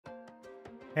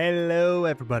Hello,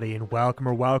 everybody, and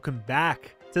welcome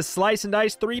back to Slice and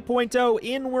Dice 3.0.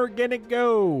 In we're gonna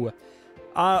go.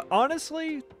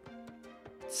 Honestly,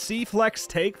 C flex,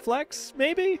 take flex,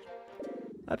 maybe.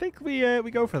 I think we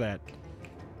go for that.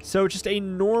 So just a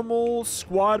normal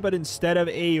squad, but instead of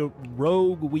a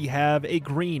rogue, we have a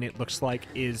green. It looks like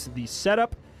is the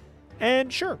setup,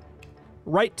 and sure,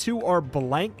 right to our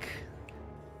blank.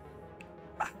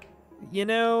 You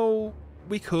know,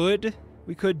 we could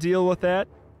deal with that.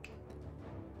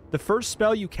 The first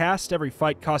spell you cast every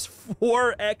fight costs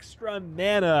 4 extra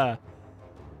mana.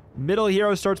 Middle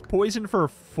hero starts poison for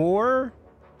 4?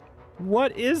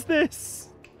 What is this?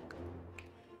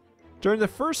 During the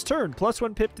first turn,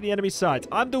 +1 pip to the enemy sides.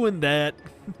 I'm doing that.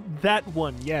 That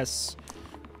one, yes.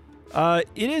 It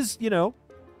is, you know,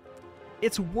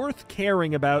 it's worth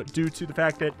caring about due to the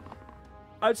fact that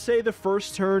I'd say the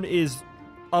first turn is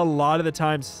a lot of the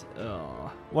times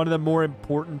one of the more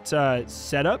important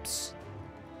setups.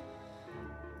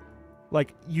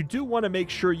 Like, you do want to make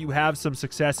sure you have some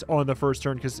success on the first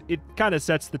turn because it kind of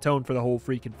sets the tone for the whole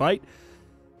freaking fight.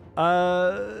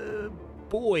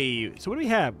 Boy. So what do we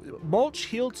have? Mulch,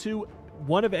 heal to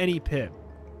 1 of any pip.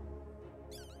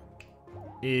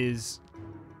 Is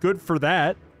good for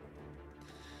that.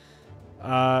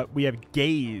 We have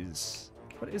Gaze.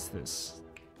 What is this?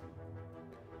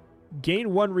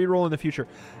 Gain 1 reroll in the future.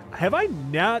 Have I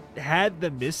not had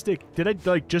the Mystic? Did I,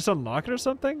 like, just unlock it or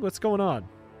something? What's going on?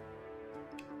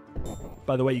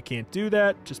 By the way, you can't do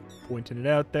that. Just pointing it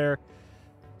out there.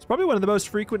 It's probably one of the most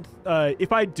frequent...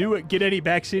 if I do get any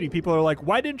backseating, people are like,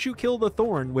 why didn't you kill the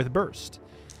Thorn with Burst?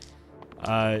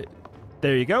 There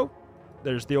you go.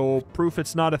 There's the old proof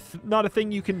it's not a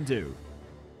thing you can do.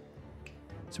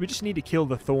 So we just need to kill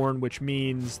the Thorn, which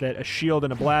means that a shield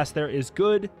and a blast there is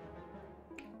good.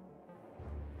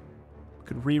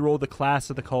 Could reroll the class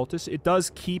of the cultist. It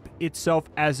does keep itself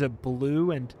as a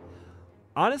blue, and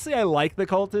honestly, I like the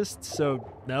cultist, so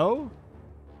no.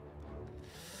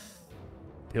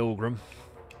 Pilgrim.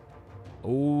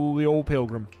 Oh, the old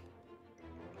Pilgrim.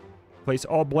 Place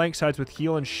all blank sides with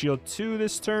heal and shield 2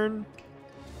 this turn.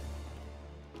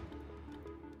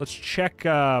 Let's check.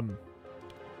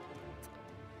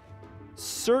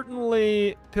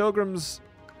 Certainly, Pilgrim's...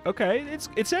 Okay,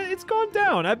 it's gone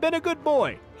down. I've been a good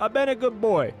boy. I've been a good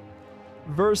boy.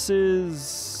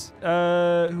 Versus...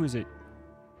 who is it?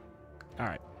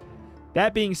 Alright.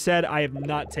 That being said, I have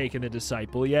not taken the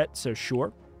Disciple yet, so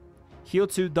sure. Heal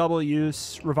 2, double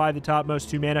use, revive the topmost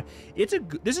 2 mana.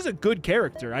 This is a good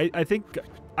character. I think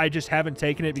I just haven't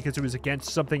taken it because it was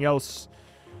against something else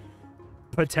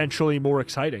potentially more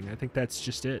exciting. I think that's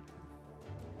just it.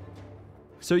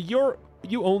 So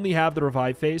you only have the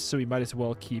revive phase, so we might as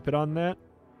well keep it on that.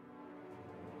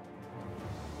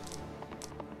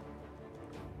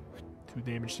 2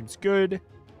 damage seems good.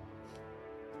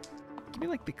 Give me,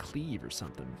 like, the cleave or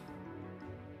something.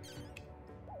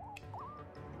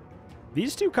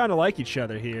 These two kind of like each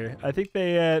other here. I think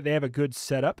they have a good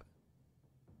setup.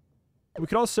 We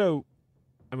could also...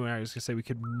 I mean, I was going to say we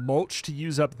could mulch to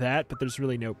use up that, but there's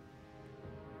really no...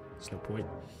 There's no point.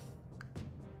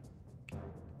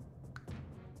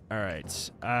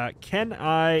 Alright. Can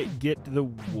I get the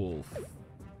wolf?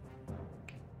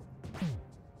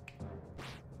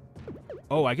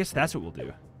 Oh, I guess that's what we'll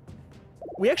do.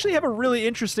 We actually have a really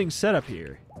interesting setup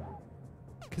here.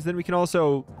 Because then we can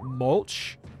also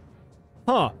mulch.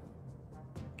 Huh.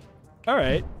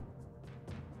 Alright.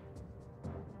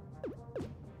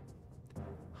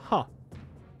 Huh.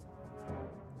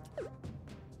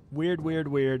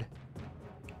 Weird.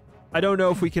 I don't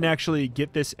know if we can actually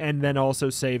get this and then also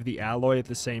save the alloy at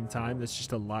the same time. That's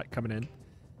just a lot coming in.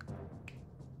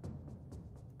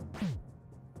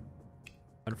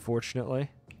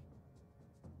 Unfortunately.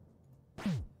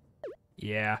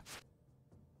 Yeah.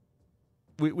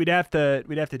 We'd have to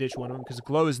ditch one of them because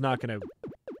glow is not gonna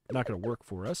work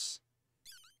for us.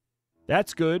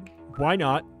 That's good. Why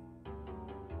not?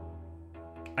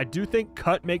 I do think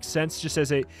cut makes sense just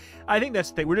as a... I think that's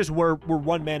the thing. We're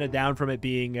 1 mana down from it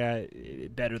being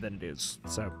better than it is.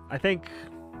 So I think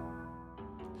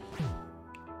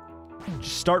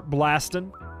just start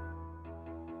blasting.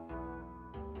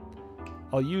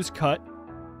 I'll use cut.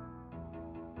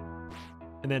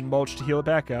 And then mulch to heal it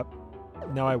back up.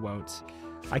 No, I won't.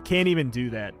 I can't even do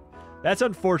that. That's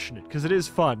unfortunate, because it is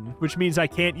fun, which means I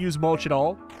can't use mulch at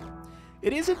all.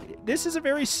 This is a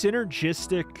very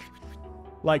synergistic,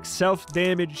 like,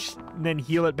 self-damage and then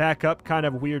heal it back up kind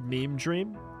of weird meme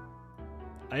dream.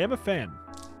 I am a fan.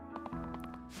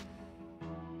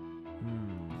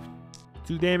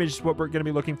 2 damage is what we're going to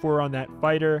be looking for on that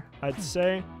fighter, I'd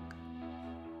say.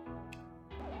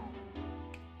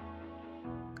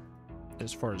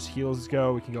 As far as heals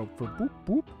go, we can go for boop,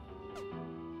 boop.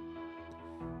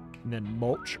 And then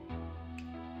mulch.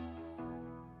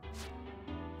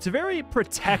 It's a very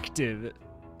protective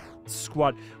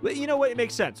squad. You know what? It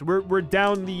makes sense. We're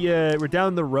down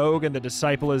the rogue, and the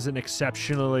disciple is an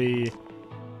exceptionally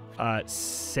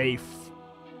safe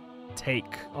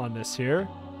take on this here.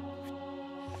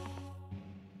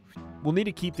 We'll need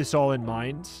to keep this all in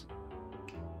mind.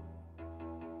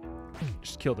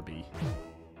 Just kill the bee.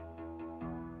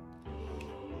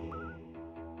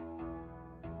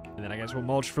 And then I guess we'll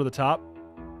mulch for the top.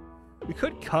 We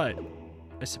could cut,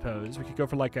 I suppose. We could go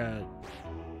for like a...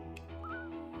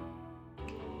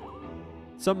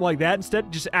 something like that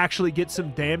instead. Just actually get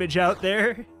some damage out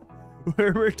there.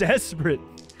 We're desperate.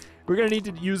 We're going to need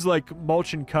to use like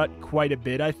mulch and cut quite a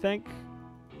bit, I think.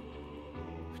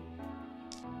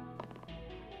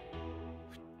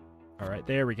 All right,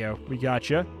 there we go. We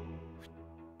gotcha.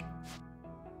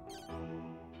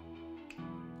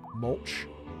 Mulch.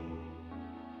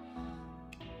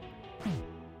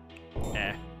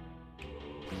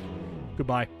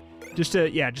 Goodbye. Just to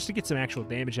get some actual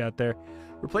damage out there.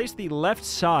 Replace the left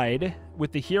side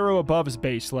with the hero above his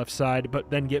base left side,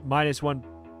 but then get -1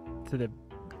 to the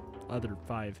other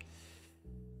 5.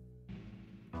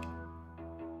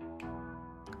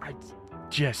 I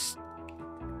just...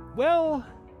 well...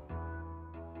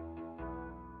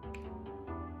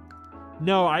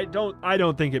 no, I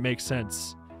don't think it makes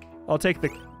sense. I'll take the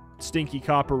stinky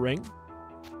copper ring.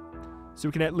 So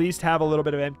we can at least have a little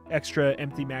bit of extra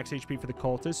empty max HP for the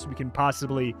cultists. We can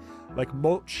possibly, like,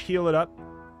 mulch, heal it up,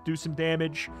 do some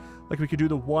damage. Like, we could do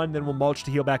the 1, then we'll mulch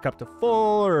to heal back up to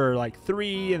full, or, like,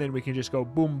 3, and then we can just go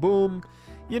boom, boom.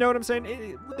 You know what I'm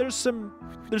saying? There's some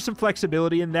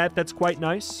flexibility in that. That's quite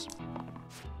nice.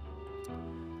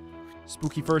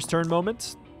 Spooky first turn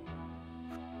moment.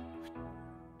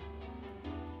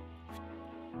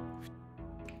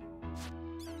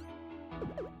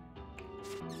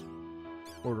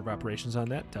 Order of operations on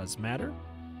that does matter.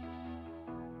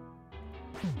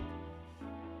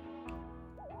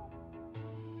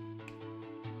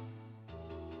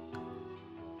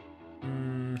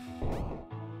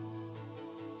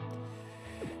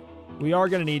 We are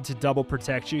going to need to double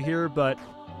protect you here, but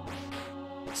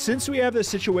since we have this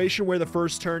situation where the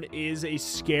first turn is a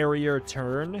scarier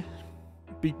turn,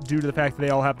 due to the fact that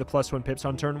they all have the +1 pips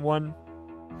on turn 1,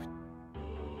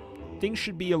 things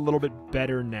should be a little bit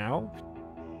better now.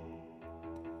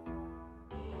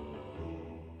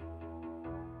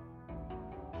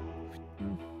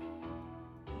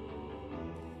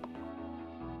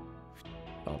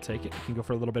 I'll take it. We can go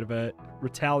for a little bit of a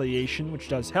retaliation, which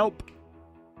does help.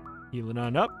 Healing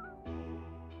on up.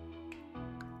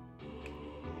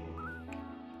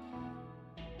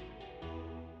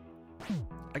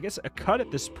 I guess a cut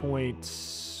at this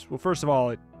point... well, first of all,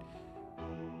 it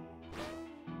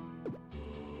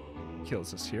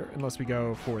kills us here. Unless we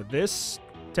go for this.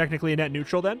 Technically a net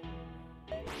neutral then.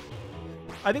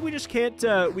 I think we just can't...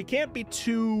 we can't be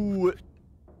too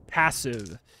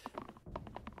passive.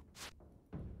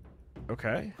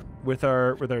 Okay. With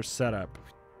our setup.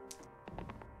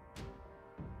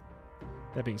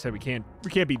 That being said, we can't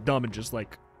be dumb and just,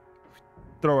 like,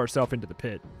 throw ourselves into the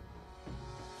pit.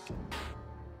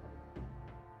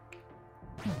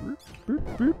 Boop,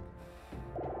 boop, boop.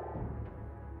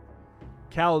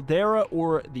 Caldera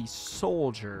or the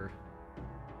soldier?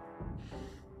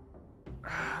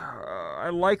 I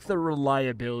like the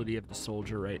reliability of the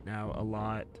soldier right now a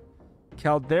lot.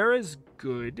 Caldera's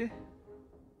good.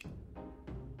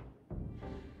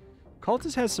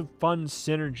 Cultist has some fun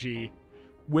synergy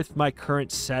with my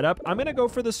current setup. I'm gonna go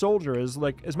for the soldier. As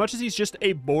much as he's just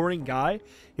a boring guy,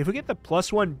 if we get the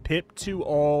 +1 pip to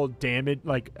all damage,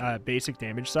 like basic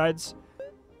damage sides,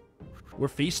 we're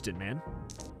feasted, man.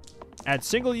 Add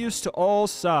single use to all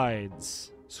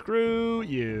sides. Screw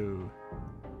you.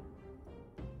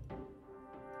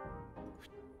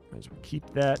 Might as well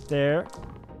keep that there.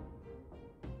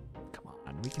 Come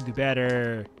on, we can do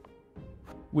better.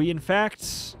 We in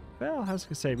fact... well, I was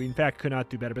going to say, we in fact could not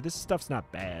do better, but this stuff's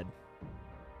not bad.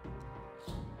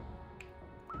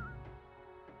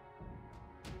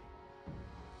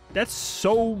 That's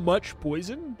so much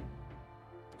poison?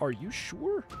 Are you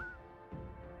sure?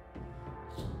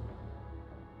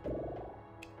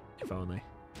 If only.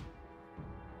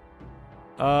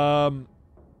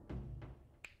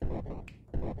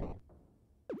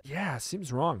 Yeah,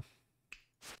 seems wrong.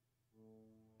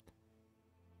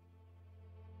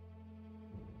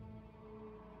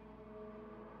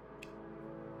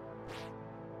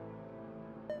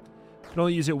 Can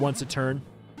only use it once a turn.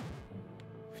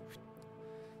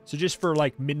 So just for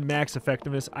like min-max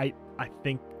effectiveness, I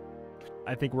think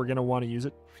I think we're going to want to use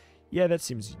it. Yeah, that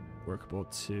seems workable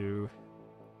too.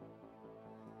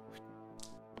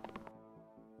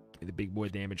 Give me the big boy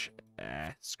damage.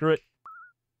 Screw it.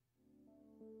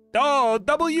 Oh,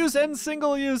 double use and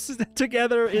single use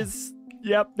together is...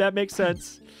 Yep, that makes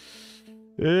sense.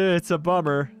 It's a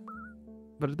bummer,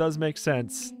 but it does make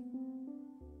sense.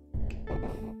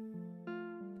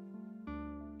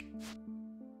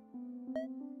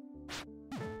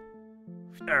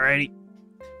 Alrighty.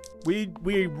 We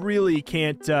really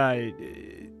can't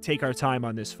take our time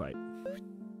on this fight.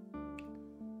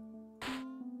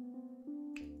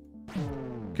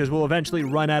 Because we'll eventually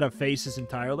run out of faces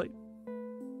entirely.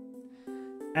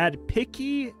 Add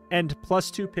picky and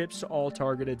 +2 pips to all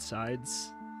targeted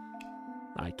sides.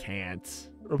 I can't.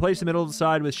 Replace the middle of the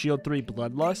side with shield 3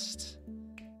 Bloodlust.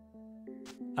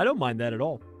 I don't mind that at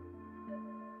all.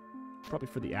 Probably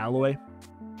for the alloy.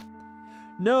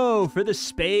 No, for the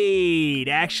spade.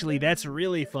 Actually, that's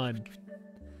really fun.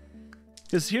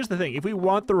 Because here's the thing. If we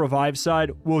want the revive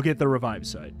side, we'll get the revive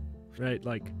side. Right?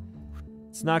 Like,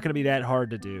 it's not going to be that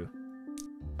hard to do.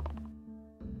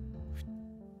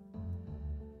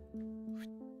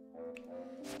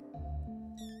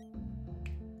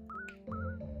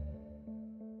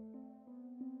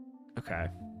 Okay.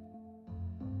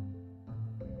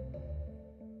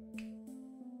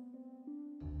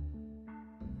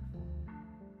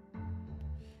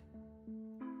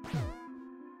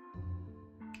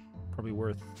 Probably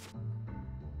worth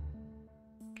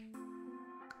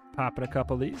popping a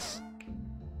couple of these.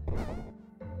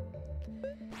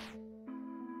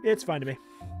 It's fine to me.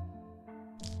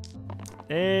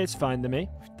 It's fine to me.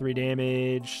 3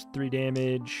 damage, 3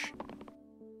 damage.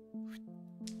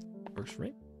 Works for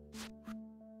me.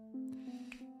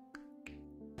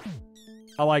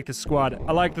 I like the squad.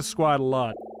 I like the squad a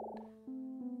lot.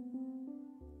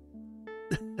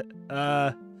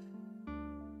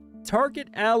 Target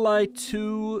ally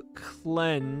 2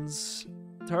 cleanse.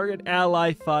 Target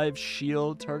ally 5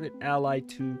 shield. Target ally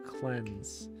 2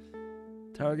 cleanse.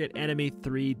 Target enemy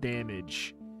 3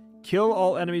 damage. Kill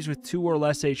all enemies with 2 or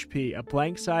less HP. A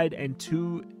blank side and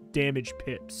 2 damage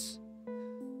pips.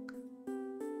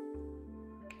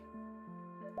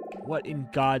 What in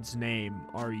God's name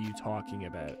are you talking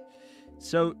about?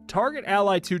 So, target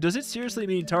ally 2, does it seriously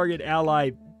mean target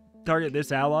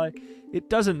this ally? It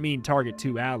doesn't mean target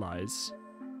 2 allies.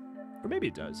 Or maybe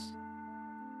it does.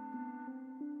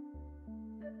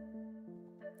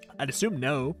 I'd assume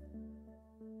no.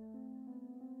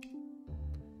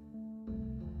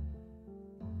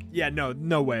 Yeah,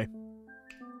 no way.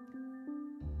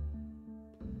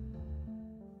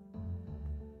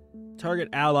 Target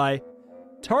ally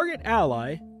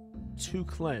 2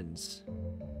 cleanse.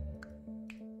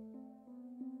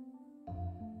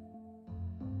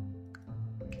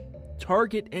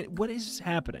 Target, and what is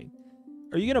happening?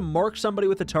 Are you gonna mark somebody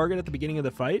with a target at the beginning of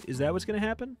the fight? Is that what's gonna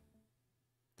happen?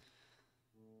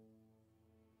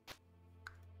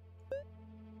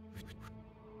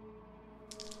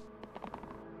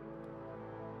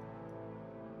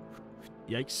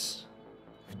 Yikes.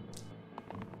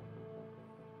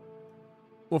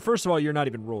 Well, first of all, you're not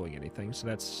even rolling anything, so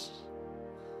that's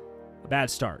a bad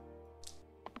start.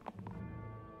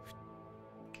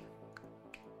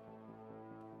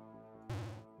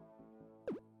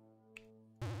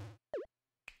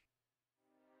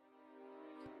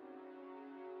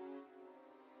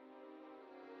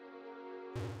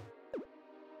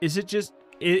 Is it just...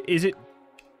 Is it...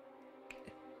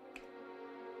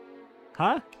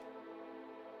 Huh?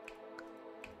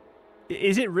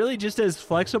 Is it really just as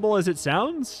flexible as it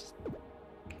sounds?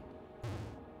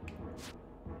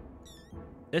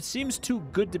 That seems too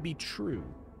good to be true.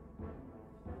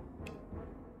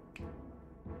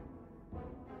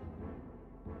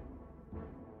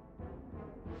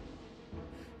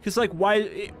 Because, like,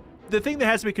 why... The thing that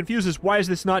has me confused is why is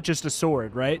this not just a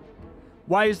sword, right?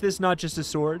 Why is this not just a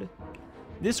sword?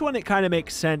 This one, it kind of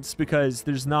makes sense because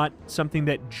there's not something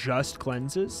that just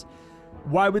cleanses.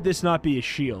 Why would this not be a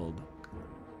shield?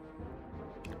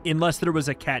 Unless there was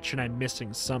a catch and I'm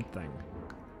missing something.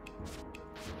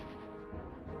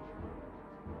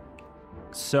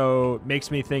 So, it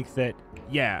makes me think that,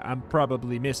 yeah, I'm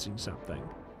probably missing something.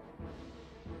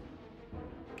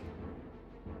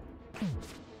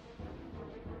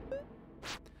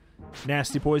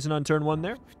 Nasty poison on turn 1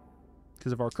 there.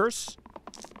 Because of our curse.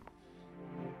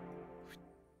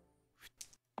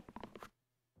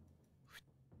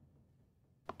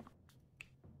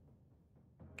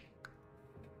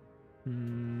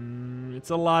 It's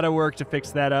a lot of work to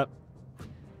fix that up.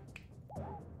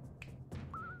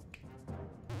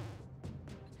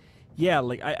 Yeah,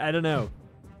 like, I don't know.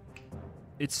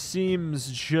 it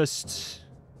seems just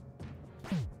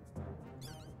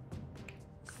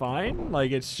fine.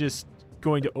 Like, it's just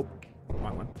going to... Oh,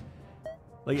 wrong one.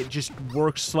 Like, it just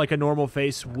works like a normal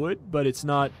face would, but it's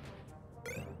not...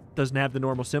 Doesn't have the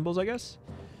normal symbols, I guess.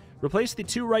 Replace the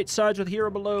 2 right sides with Hero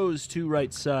Below's 2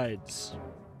 right sides.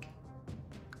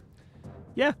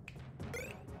 Yeah.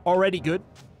 Already good.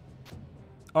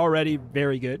 Already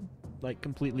very good. Like,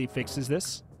 completely fixes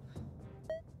this.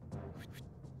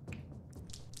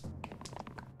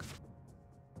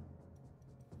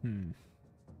 Hmm.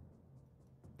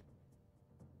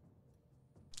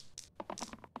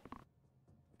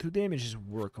 2 damage is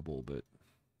workable, but...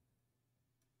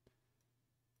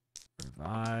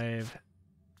 Revive.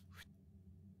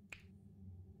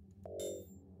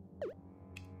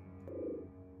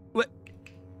 What?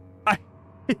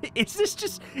 Is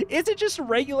it just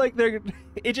regular, like,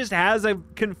 it just has a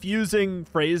confusing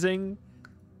phrasing,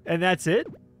 and that's it?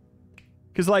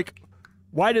 Because, like,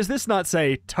 why does this not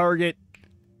say target,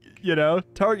 you know,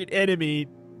 target enemy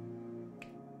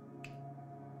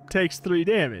takes 3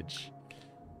 damage?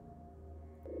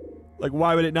 Like,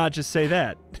 why would it not just say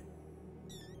that?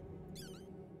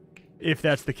 If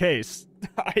that's the case.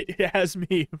 It has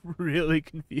me really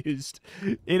confused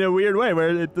in a weird way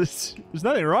where there's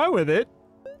nothing wrong with it.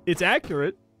 It's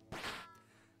accurate.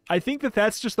 I think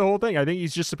that's just the whole thing. I think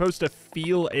he's just supposed to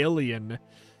feel alien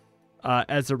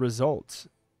as a result.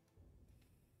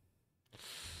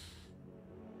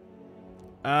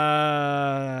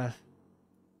 Cleanse.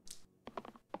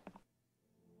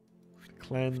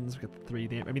 We got the 3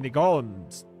 damage. I mean, the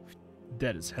golem's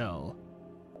dead as hell.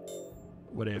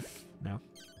 What if? No.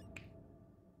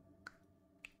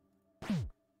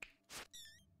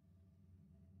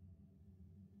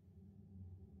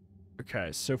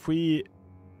 Okay, so if we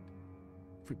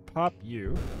pop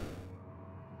you,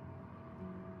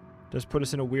 does put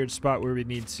us in a weird spot where we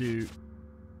need to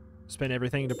spend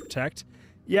everything to protect.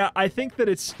 Yeah, I think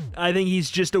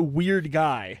he's just a weird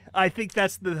guy. I think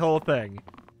that's the whole thing.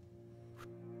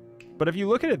 But if you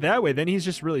look at it that way, then he's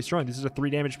just really strong. This is a 3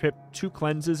 damage pip, 2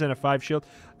 cleanses, and a 5 shield.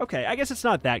 Okay, I guess it's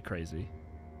not that crazy.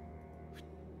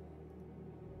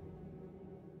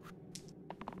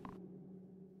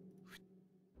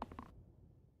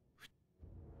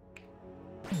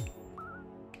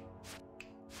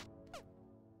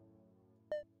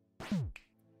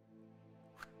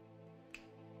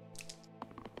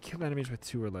 Kill enemies with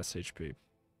 2 or less HP.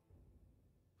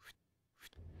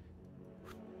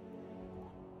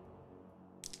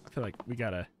 I feel like we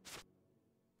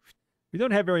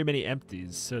don't have very many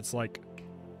empties, so it's like,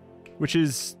 which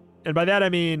is, and by that I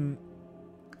mean,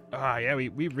 yeah, we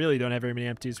really don't have very many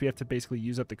empties. We have to basically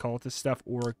use up the cultist stuff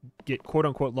or get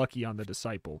quote-unquote lucky on the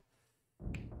disciple.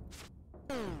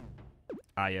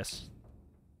 Ah, yes.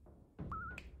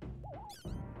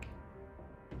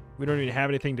 We don't even have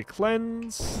anything to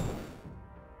cleanse.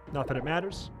 Not that it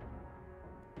matters.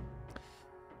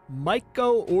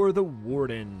 Myco or the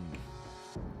Warden?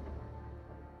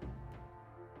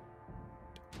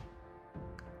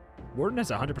 Warden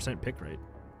has a 100% pick rate.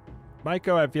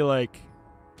 Myco, I feel like...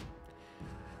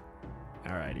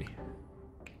 Alrighty.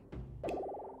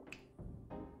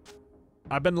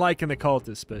 I've been liking the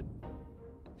cultist, but...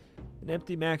 An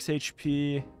empty max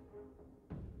HP...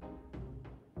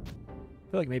 I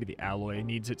feel like maybe the alloy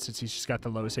needs it since he's just got the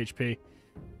lowest HP.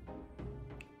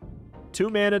 2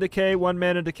 mana decay, 1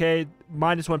 mana decay,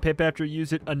 -1 pip after you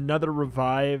use it, another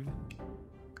revive.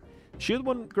 Shield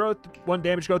 1 growth, 1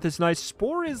 damage growth is nice.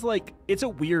 Spore is like, it's a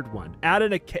weird one. Add a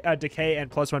decay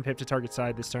and +1 pip to target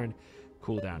side this turn.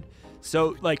 Cooldown.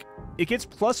 So, like, it gets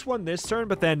 +1 this turn,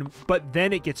 but then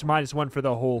it gets -1 for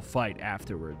the whole fight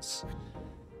afterwards.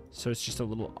 So it's just a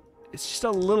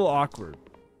little awkward.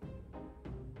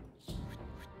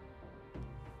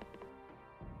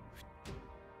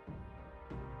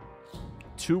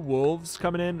 Two wolves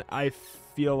coming in, I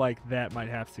feel like that might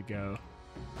have to go.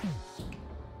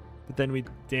 But then we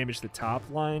damage the top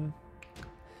line.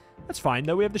 That's fine,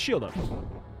 though. We have the shield up.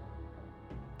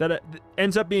 That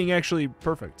ends up being actually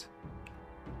perfect.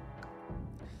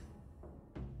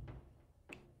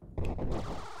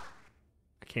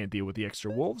 I can't deal with the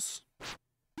extra wolves.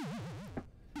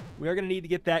 We are going to need to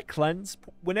get that cleanse.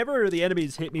 Whenever the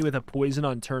enemies hit me with a poison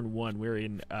on turn 1, we're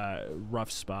in a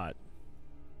rough spot.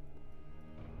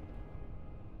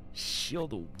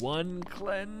 Shield 1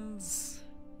 cleanse.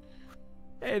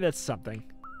 Hey, that's something.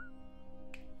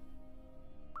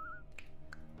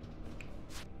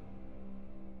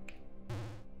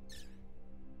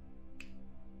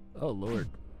 Oh, Lord.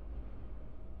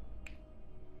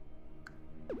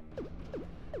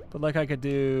 But like I could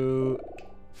do...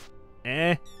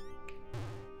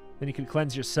 Then you can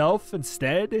cleanse yourself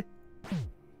instead.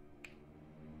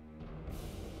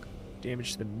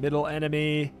 Damage to the middle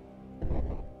enemy.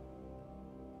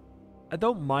 I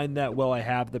don't mind that well. I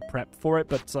have the prep for it,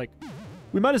 but it's like,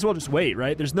 we might as well just wait,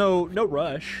 right? There's no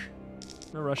rush.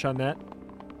 No rush on that.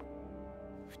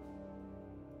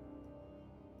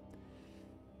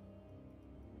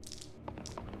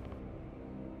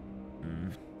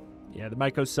 Yeah, the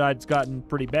Myco side's gotten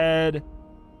pretty bad.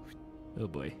 Oh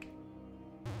boy.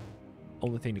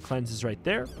 Only thing to cleanse is right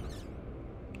there.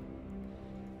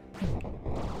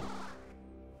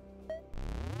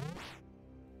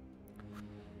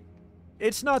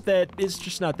 It's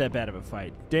just not that bad of a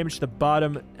fight. Damage to the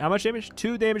bottom. How much damage?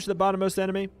 2 damage to the bottommost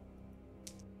enemy.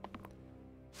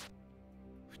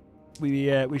 We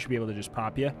should be able to just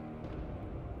pop you.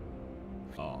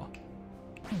 Aw.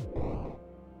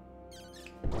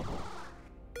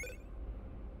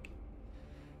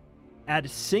 Add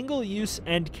single-use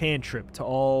end cantrip to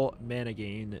all mana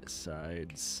gain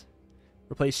sides.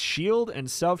 Replace shield and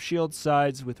self-shield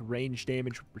sides with range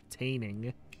damage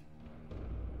retaining.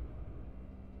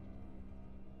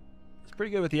 It's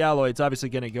pretty good with the alloy. It's obviously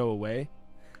going to go away.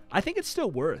 I think it's still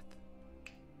worth.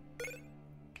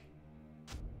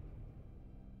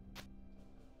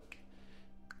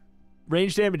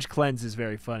 Ranged damage cleanse is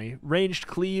very funny. Ranged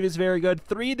cleave is very good.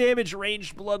 3 damage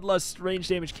ranged bloodlust, ranged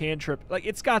damage cantrip. Like,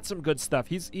 it's got some good stuff.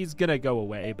 He's gonna go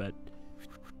away, but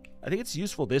I think it's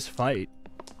useful this fight.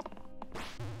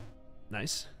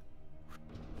 Nice.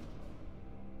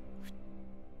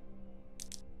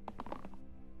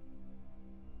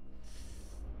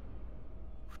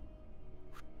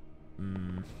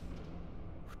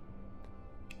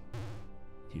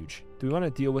 Huge. Do we want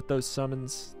to deal with those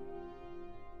summons?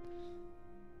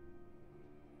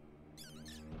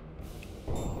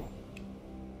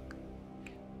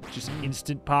 Just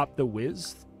instant pop the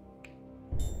whiz.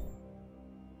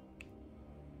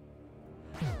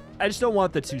 I just don't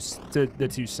want the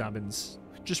two summons.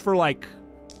 Just for like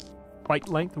fight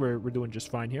length, we're doing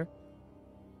just fine here.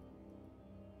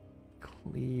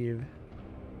 Cleave.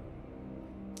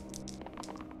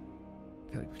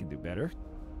 I feel like we can do better.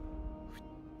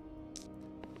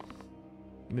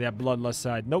 Give me that bloodlust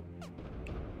side. Nope.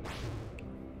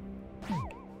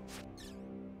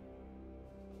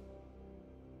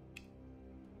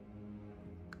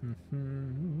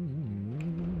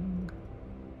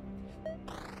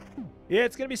 Yeah,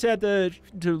 it's gonna be sad to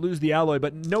lose the alloy,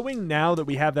 but knowing now that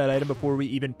we have that item before we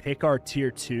even pick our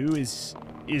tier 2 is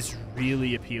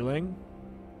really appealing.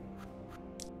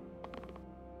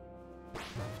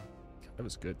 That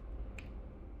was good.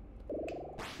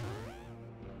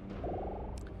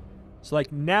 So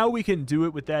like now we can do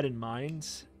it with that in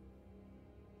mind.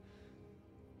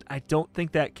 I don't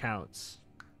think that counts.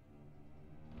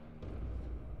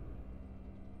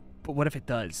 But what if it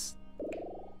does?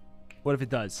 What if it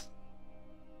does?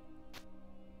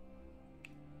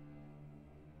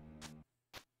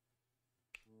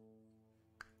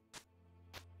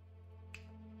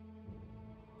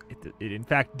 It in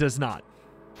fact does not.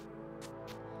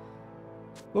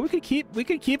 Well, we could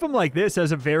keep him like this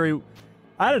as a very,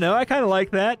 I don't know, I kind of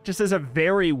like that, just as a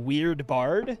very weird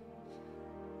bard.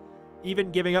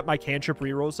 Even giving up my cantrip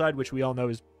reroll side, which we all know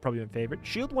is probably my favorite.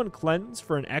 Shield 1 cleanse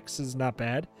for an X is not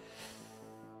bad.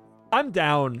 I'm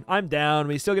down. I'm down.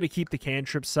 We still got to keep the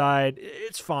cantrip side.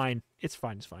 It's fine. It's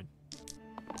fine. It's fine.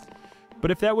 But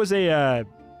if that was a,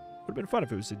 would have been fun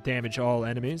if it was a damage all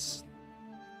enemies.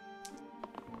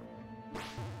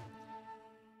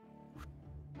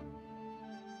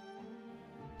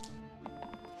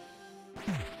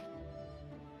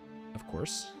 Of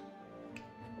course.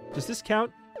 Does this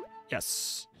count?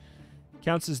 Yes.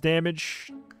 Counts as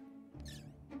damage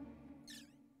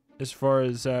as far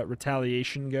as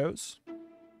retaliation goes.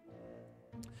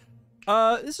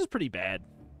 This is pretty bad.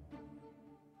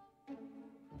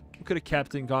 We could have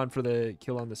kept and gone for the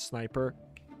kill on the sniper.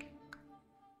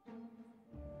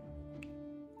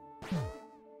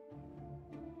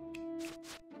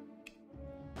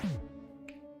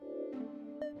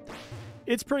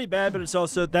 It's pretty bad, but it's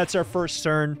also, that's our first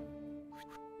turn.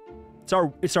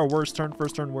 It's our worst turn.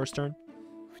 First turn, worst turn.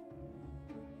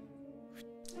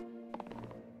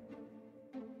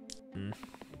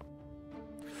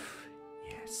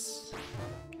 Yes.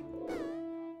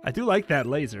 I do like that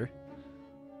laser.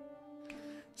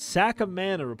 Sack of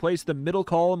mana. Replace the middle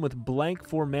column with blank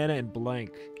 4 mana and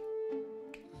blank.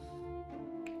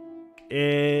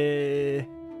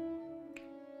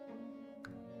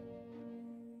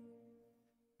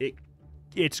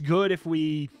 It's good if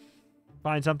we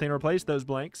find something to replace those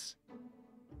blanks.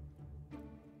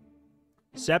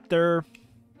 Scepter.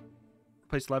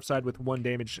 Replace left side with 1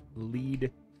 damage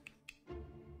lead.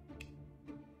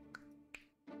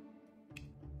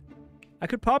 I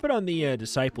could pop it on the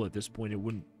Disciple at this point. It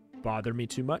wouldn't bother me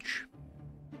too much.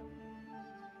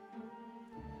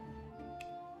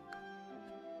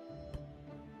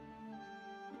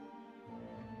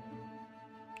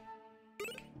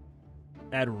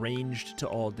 Add ranged to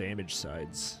all damage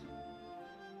sides.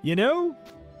 You know,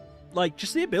 like,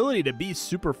 just the ability to be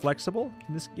super flexible.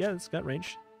 Yeah, it's got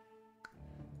range.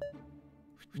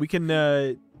 We can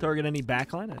target any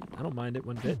backline. I don't mind it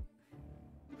one bit.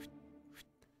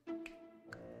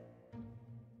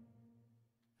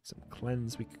 Some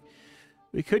cleanse.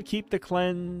 We could keep the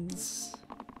cleanse.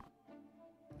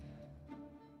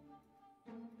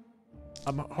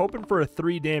 I'm hoping for a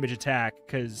 3 damage attack,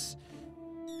 because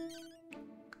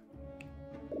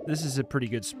this is a pretty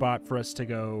good spot for us to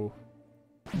go.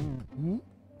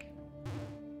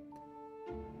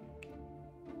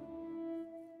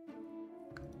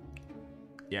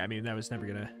 Yeah, I mean, that was never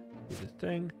going to be the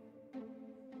thing.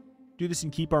 Do this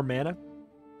and keep our mana.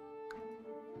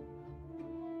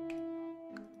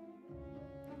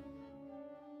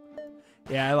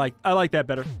 Yeah, I like that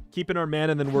better. Keeping our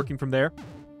mana and then working from there.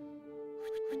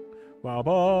 Wow,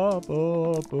 ba,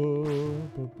 ba, ba,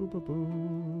 ba, ba, ba, ba.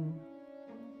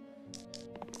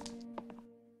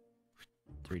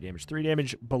 3 damage, 3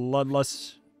 damage,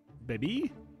 bloodlust,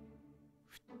 baby.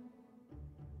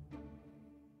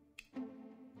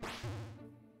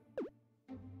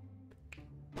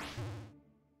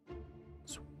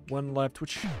 There's 1 left,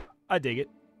 which I dig it.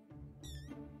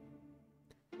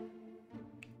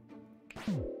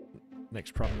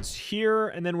 Next problem is here,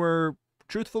 and then we're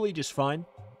truthfully just fine.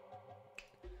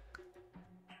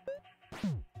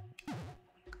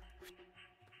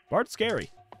 Bard's scary.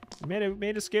 We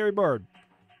made a scary bard.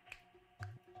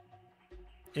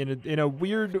 In a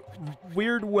weird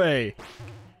way.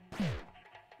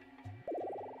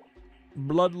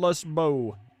 Bloodlust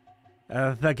bow.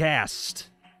 The Ghast.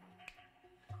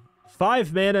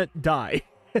 5 mana, die.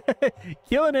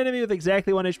 Kill an enemy with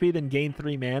exactly 1 HP, then gain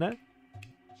 3 mana.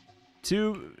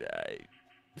 2...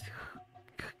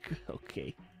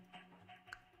 okay.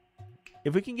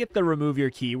 If we can get the remove your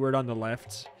keyword on the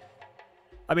left...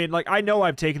 I mean, like, I know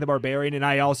I've taken the Barbarian, and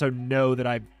I also know that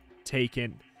I've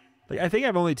taken... Like, I think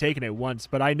I've only taken it once,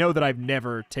 but I know that I've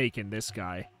never taken this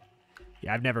guy.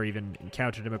 Yeah, I've never even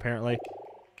encountered him, apparently.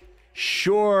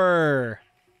 Sure.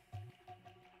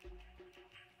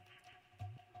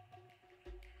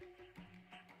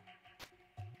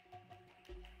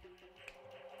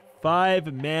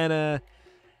 Five mana.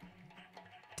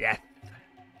 Death.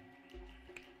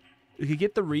 We could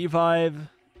get the revive.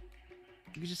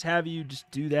 We could just have you just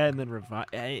do that and then revive.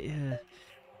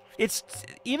 It's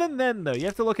even then though. You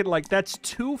have to look at like that's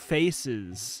 2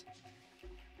 faces.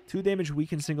 2 damage,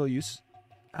 weaken, single use.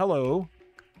 Hello.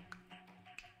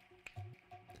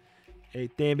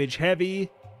 8 damage, heavy.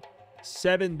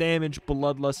 7 damage,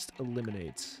 bloodlust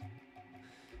eliminates.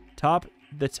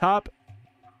 The top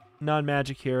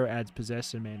non-magic hero adds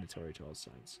possessed and mandatory to all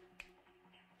signs.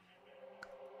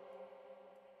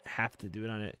 Have to do it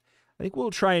on it. I think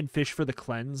we'll try and fish for the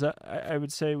cleanse. I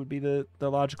would say would be the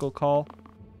logical call.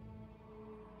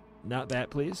 Not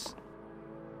that, please.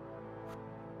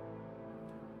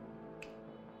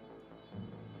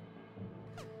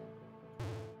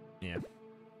 Yeah.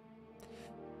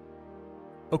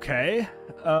 Okay.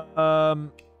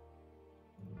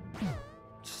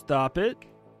 Stop it.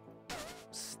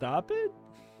 Stop it.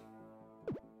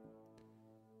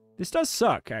 This does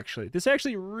suck, actually. This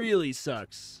actually really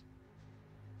sucks.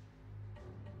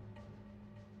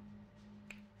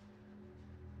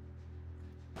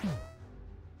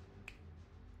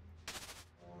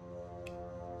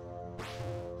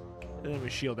 And then we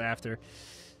shield after.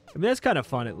 I mean, that's kind of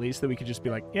fun, at least, that we could just be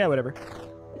like, yeah, whatever.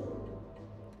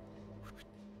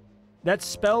 That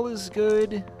spell is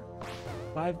good.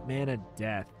 5 mana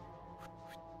death.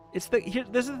 It's the here.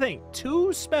 This is the thing.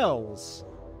 2 spells.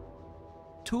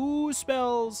 2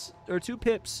 spells or 2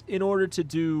 pips in order to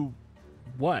do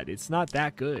what? It's not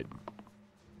that good.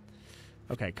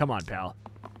 Okay, come on, pal.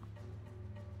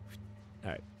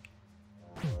 All right.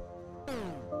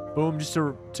 Boom, just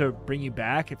to bring you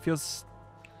back. It feels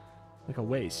like a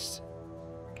waste.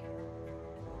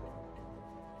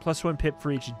 +1 pip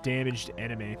for each damaged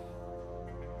enemy.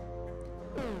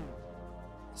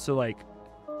 So, like...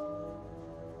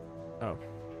 Oh.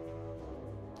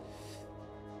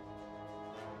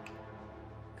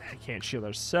 I can't shield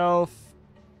ourselves.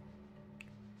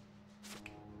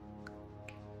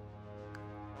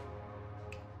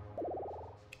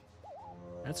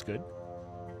 That's good.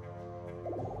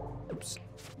 Oops.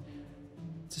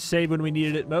 It's a save when we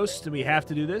needed it most, and we have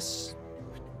to do this.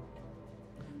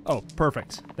 Oh,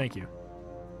 perfect. Thank you.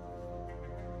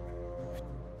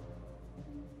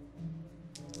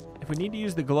 If we need to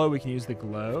use the glow, we can use the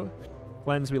glow.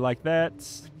 Cleanse, we like that.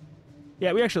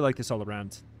 Yeah, we actually like this all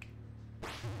around.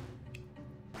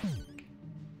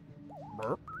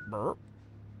 Burp, burp.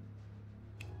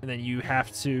 And then you have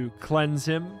to cleanse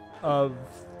him of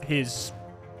his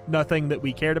nothing that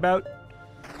we cared about.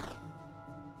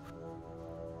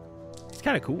 It's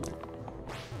kind of cool.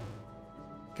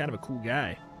 Kind of a cool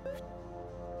guy.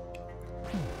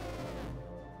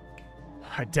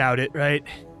 I doubt it, right?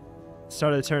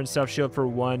 Start of the turn, self shield for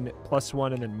 1,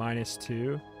 +1, and then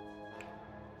 -2.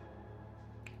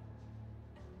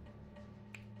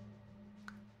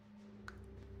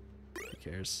 Who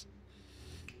cares?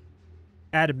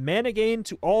 Add mana gain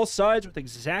to all sides with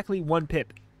exactly 1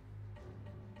 pip.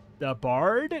 The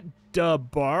Bard? The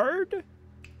Bard?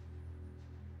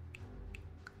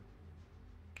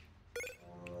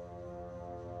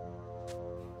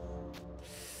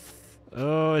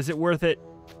 Oh, is it worth it?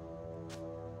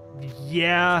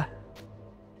 Yeah.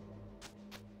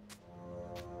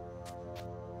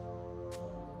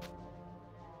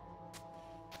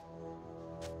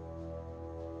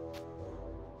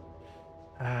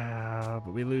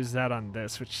 But we lose that on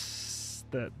this, which is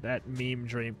that meme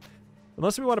dream.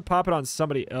 Unless we want to pop it on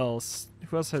somebody else.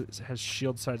 Who else has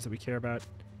shield sides that we care about?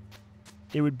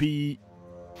 It would be...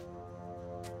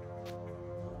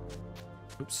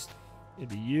 Oops. It'd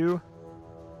be you.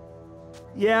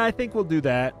 Yeah, I think we'll do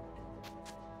that.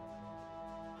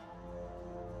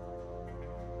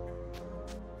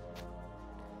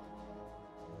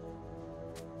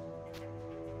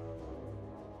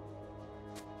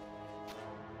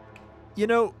 You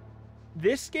know,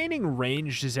 this gaining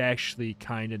ranged is actually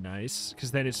kind of nice,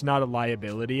 because then it's not a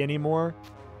liability anymore.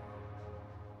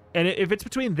 And if it's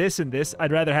between this and this,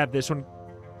 I'd rather have this one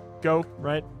go,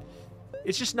 right?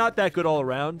 It's just not that good all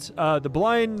around. The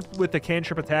blind with the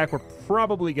cantrip attack, we're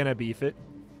probably going to beef it.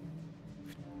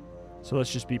 So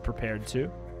let's just be prepared to.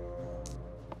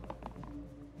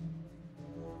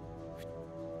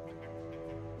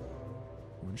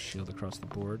 One shield across the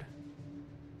board.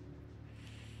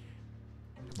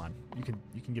 Come on,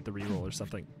 you can get the reroll or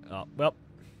something. Oh, well.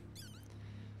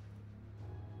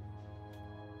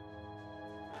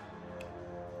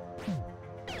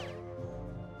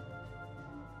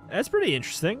 That's pretty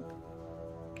interesting.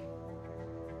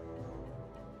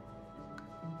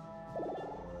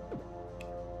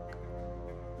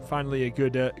 Finally, a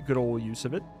good old use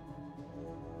of it.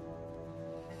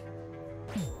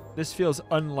 This feels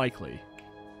unlikely.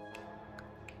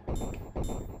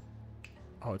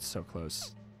 Oh, it's so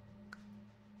close.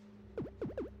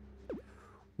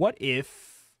 What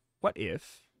if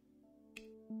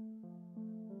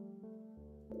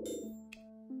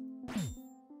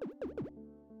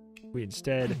we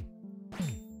instead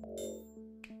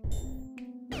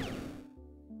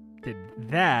did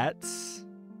that?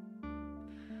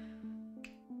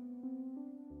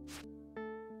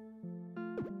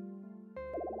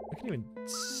 I can even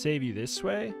save you this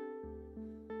way.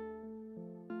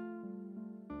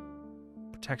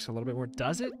 Protects a little bit more.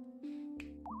 Does it?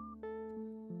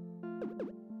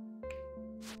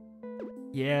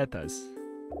 Yeah, it does.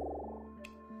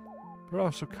 But it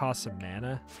also costs some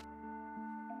mana.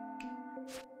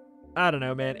 I don't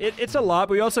know, man. It's a lot,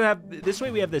 but we also have... This way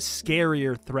we have the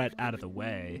scarier threat out of the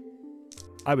way.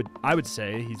 I would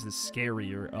say he's the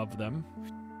scarier of them.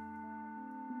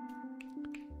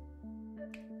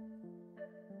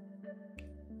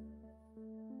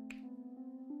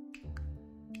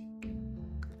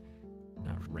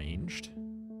 Not ranged.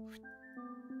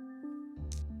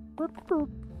 Burp, burp.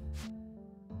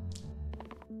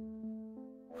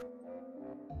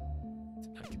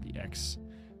 That could be X.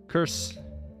 Curse.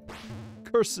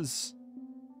 Curses.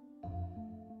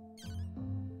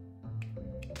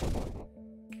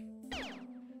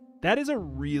 That is a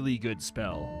really good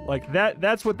spell. Like,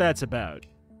 that's what that's about.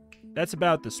 That's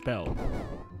about the spell.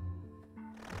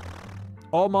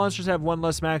 All monsters have 1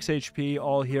 less max HP.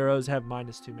 All heroes have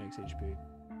 -2 max HP.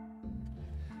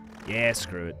 Yeah,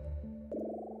 screw it.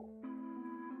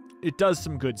 It does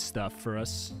some good stuff for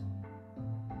us.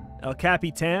 El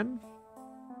Capitan.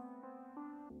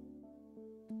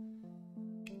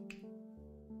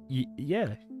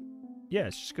 Yeah. Yeah,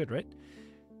 it's just good, right?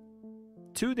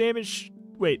 2 damage...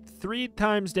 Wait, 3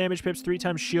 times damage pips, 3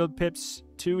 times shield pips,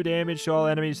 2 damage to all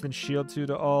enemies, then shield 2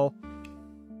 to all.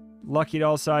 Lucky to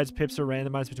all sides, pips are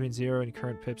randomized between 0 and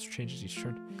current pips, changes each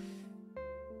turn.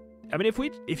 I mean, if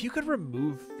you could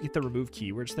get the remove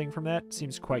keywords thing from that,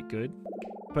 seems quite good.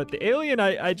 But the alien,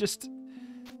 I just...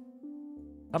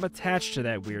 I'm attached to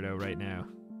that weirdo right now.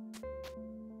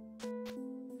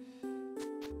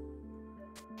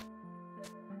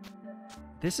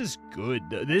 This is good.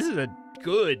 This is a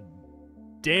good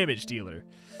damage dealer.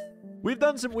 We've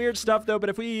done some weird stuff though, but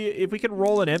if we can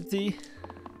roll an empty,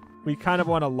 we kind of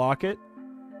want to lock it.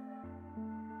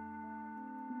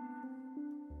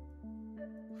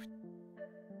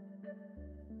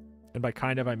 And by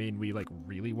kind of, I mean we like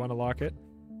really want to lock it.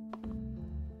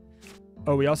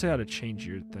 Oh, we also had to change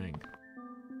your thing.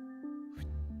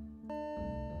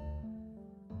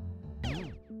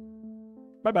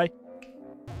 Bye-bye.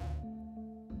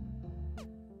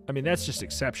 I mean, that's just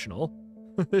exceptional.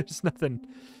 There's nothing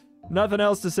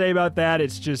else to say about that.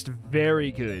 It's just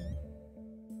very good.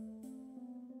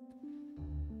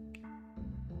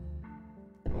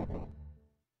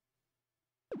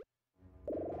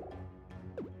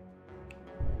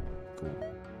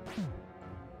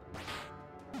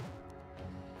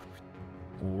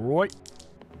 Right.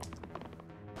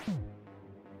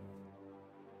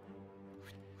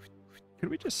 Could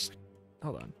we just...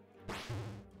 Hold on.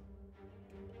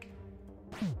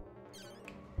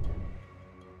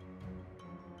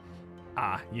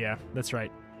 Ah, yeah, that's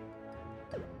right.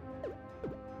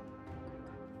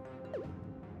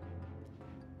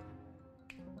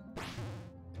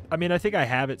 I mean, I think I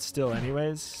have it still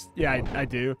anyways. Yeah, I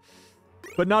do.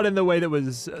 But not in the way that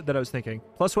I was thinking.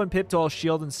 +1 pip to all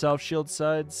shield and self-shield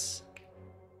sides.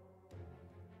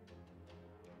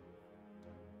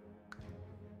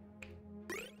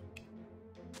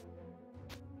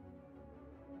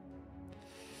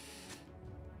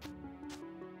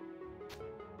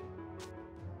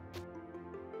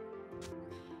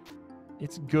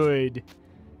 It's good.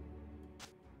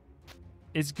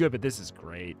 It's good, but this is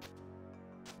great.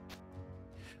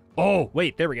 Oh,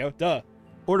 wait, there we go. Duh.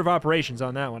 Order of operations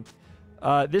on that one.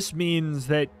 This means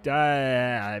that,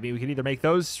 I mean, we can either make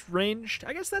those ranged.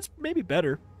 I guess that's maybe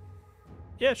better.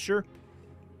 Yeah, sure.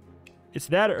 It's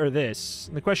that or this.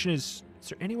 And the question is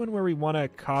there anyone where we want to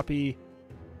copy...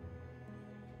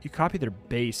 You copy their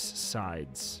base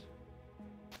sides.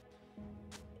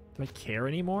 Do I care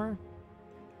anymore?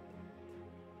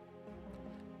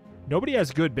 Nobody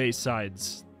has good base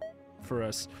sides for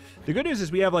us. The good news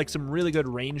is we have, like, some really good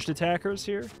ranged attackers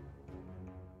here.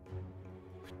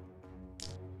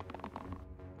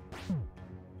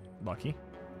 Lucky.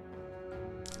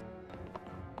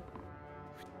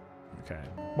 Okay.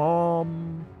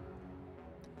 Mom.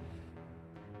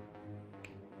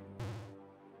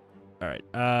 Alright.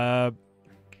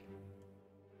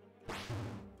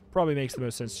 Probably makes the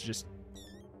most sense to just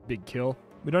big kill.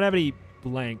 We don't have any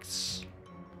blanks.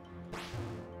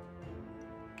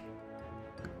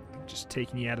 Just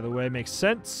taking you out of the way makes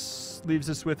sense. Leaves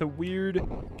us with a weird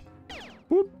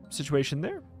whoop situation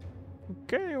there.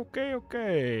 Okay, okay,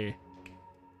 okay.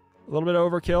 A little bit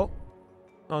of overkill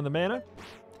on the mana.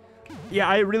 Yeah,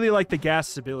 I really like the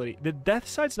gas ability. The death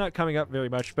side's not coming up very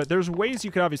much, but there's ways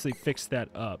you could obviously fix that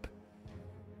up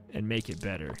and make it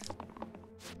better.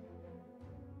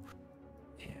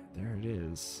 Yeah, there it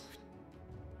is.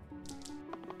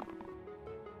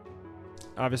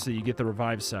 Obviously, you get the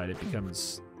revive side. It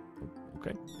becomes...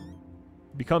 Okay.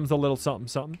 Becomes a little something,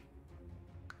 something.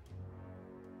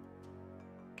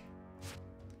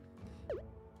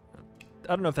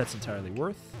 I don't know if that's entirely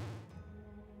worth.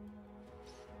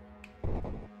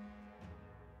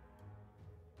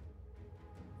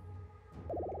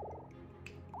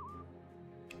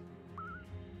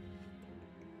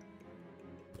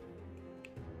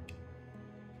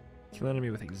 Kill enemy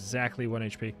with exactly 1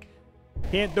 HP.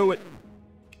 Can't do it.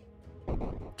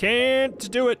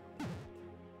 Can't do it.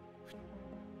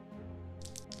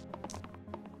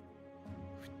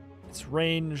 It's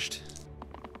ranged.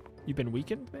 You've been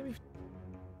weakened, maybe?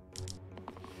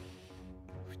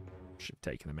 Should have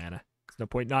taken the mana. There's no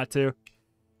point not to.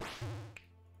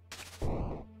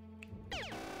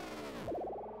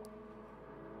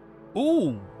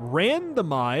 Ooh,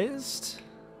 randomized.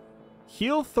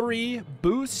 Heal 3,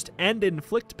 boost, and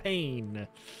inflict pain.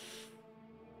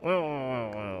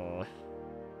 Oh.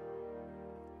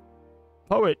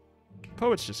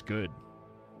 Poet's just good.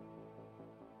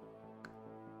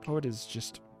 Poet is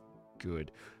just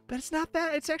good. But it's not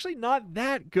that, it's actually not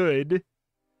that good.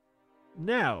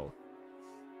 Now.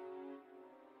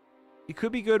 It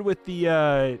could be good with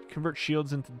the convert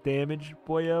shields into damage,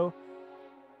 boyo.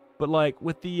 But like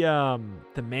with the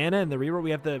mana and the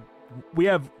reroll, we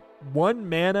have 1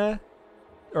 mana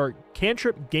or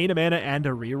cantrip, gain a mana and a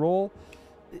reroll.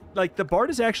 Like the Bard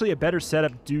is actually a better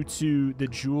setup due to the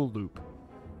Jewel Loop.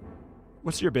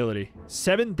 What's your ability?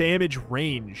 7 damage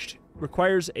ranged.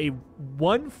 Requires a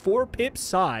 1/4 pip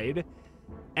side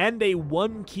And a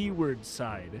 1 keyword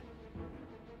side.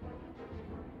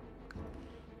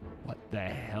 What the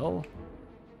hell?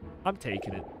 I'm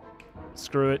taking it.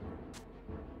 Screw it.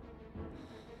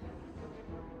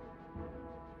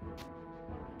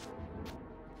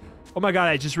 Oh my god,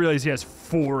 I just realized he has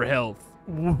 4 health.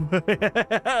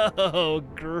 Oh,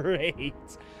 great.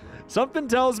 Something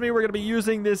tells me we're going to be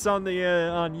using this on the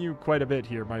on you quite a bit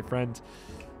here, my friend.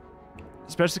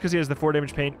 Especially because he has the 4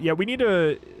 damage pain. Yeah, we need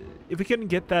to... If we can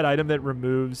get that item that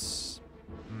removes...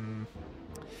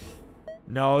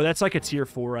 No, that's like a tier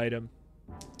 4 item.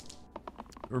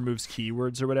 Removes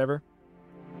keywords or whatever.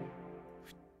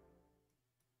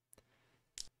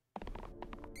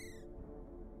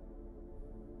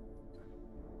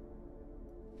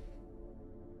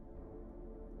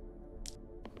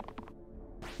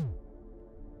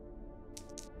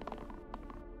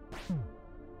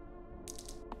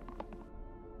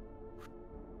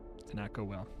 Did not go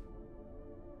well.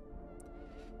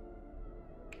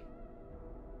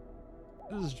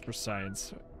 This is for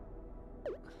science.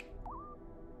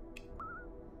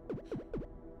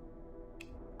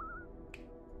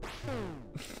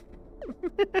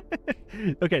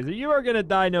 Okay, so you are gonna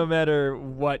die no matter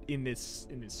what in this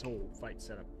whole fight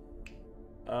setup.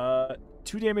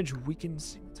 2 damage weakens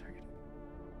single target.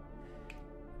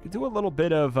 Could do a little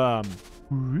bit of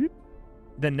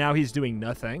then now he's doing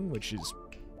nothing, which is,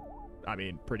 I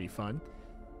mean, pretty fun.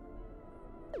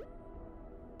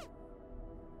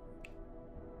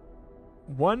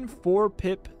 One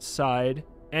 4-pip side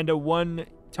and a 1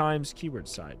 times keyword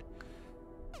side.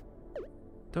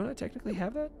 Don't I technically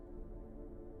have that?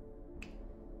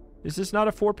 Is this not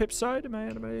a 4-pip side? Am I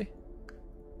out of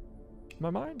my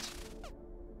mind?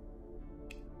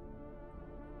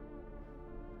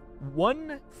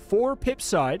 1 4-pip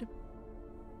side.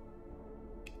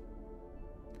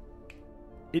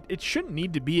 It shouldn't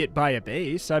need to be it by a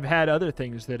base. I've had other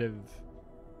things that have...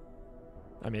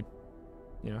 I mean,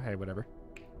 you know, hey, whatever.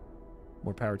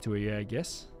 More power to you, I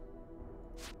guess.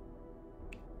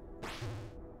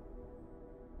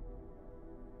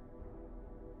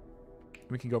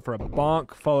 We can go for a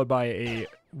bonk, followed by a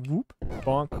whoop,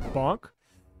 bonk, bonk.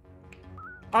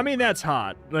 I mean, that's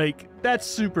hot. Like, that's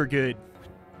super good.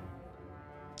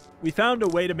 We found a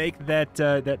way to make that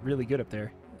that really good up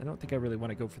there. I don't think I really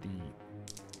want to go for the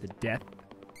death.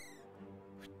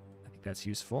 I think that's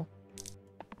useful.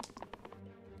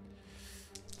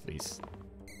 Please.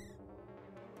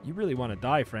 You really want to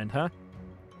die, friend, huh?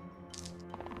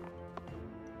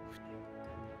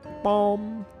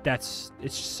 Boom. It's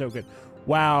just so good.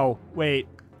 Wow. Wait.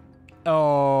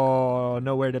 Oh,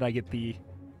 no, where did I get the...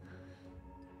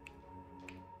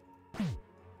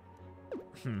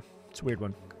 It's a weird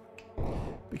one.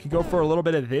 We could go for a little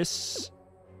bit of this.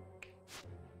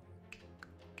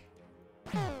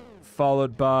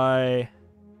 Followed by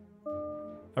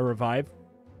a revive.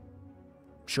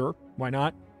 Sure, why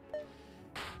not?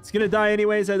 It's gonna die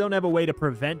anyways. I don't have a way to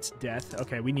prevent death.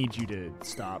 Okay, we need you to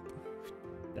stop.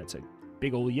 That's a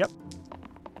big ol' yep.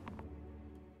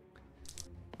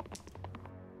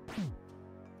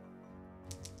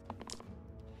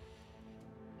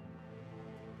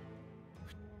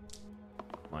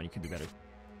 Come on, you can do better.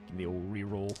 Give me the old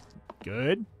reroll.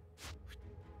 Good.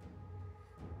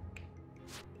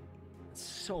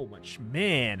 So much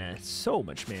mana. So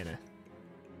much mana.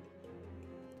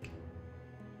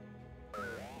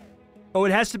 Oh,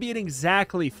 it has to be an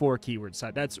exactly 4 keyword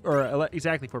side. That's, or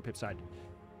exactly 4 pip side.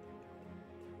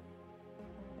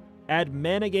 Add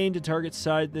mana gain to target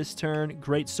side this turn.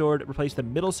 Great sword. Replace the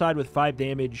middle side with 5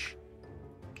 damage.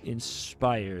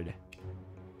 Inspired.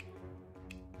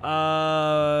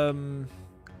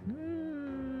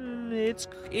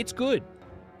 It's good.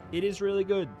 It is really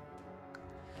good.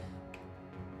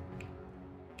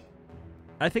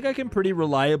 I think I can pretty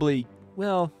reliably,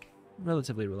 well,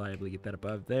 relatively reliably get that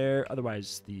above there.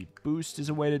 Otherwise, the boost is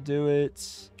a way to do it.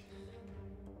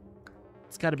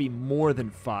 It's got to be more than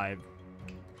 5.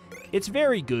 It's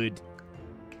very good.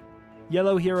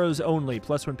 Yellow heroes only.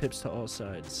 +1 pips to all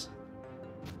sides.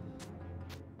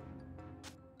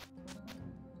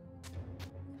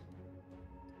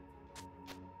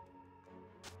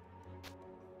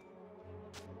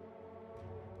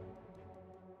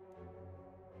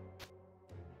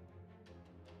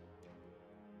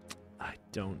 I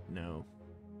don't know.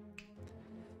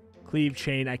 Cleave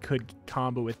chain, I could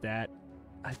combo with that.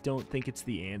 I don't think it's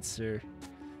the answer.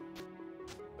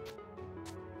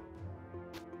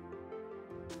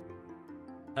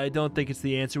 I don't think it's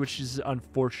the answer, which is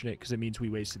unfortunate because it means we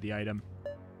wasted the item.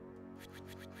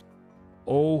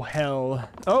 Oh, hell.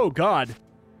 Oh, God.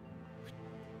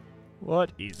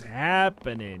 What is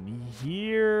happening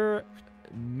here?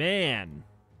 man.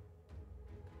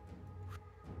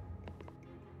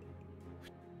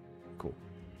 Cool.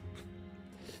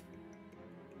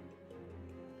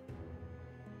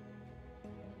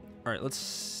 All right,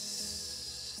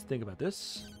 let's think about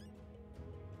this.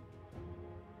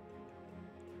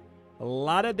 A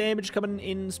lot of damage coming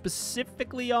in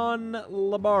specifically on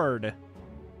Labard.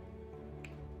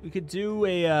 We could do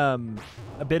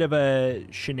a bit of a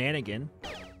shenanigan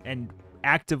and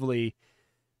actively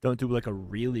don't do like a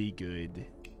really good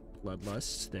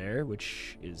bloodlust there,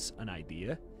 which is an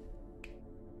idea.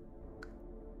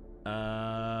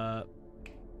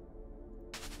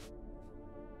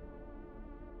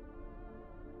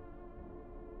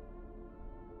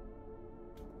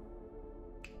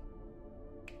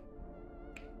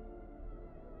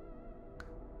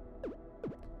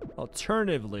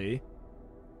 Alternatively,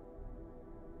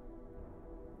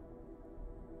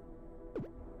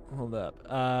 hold up.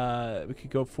 We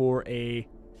could go for a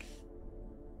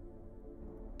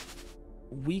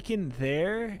weaken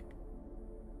there.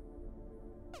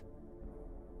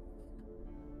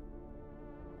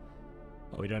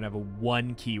 Oh, we don't have a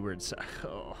one keyword.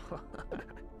 Oh.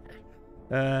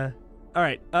 All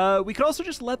right. We could also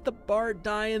just let the bard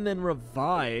die and then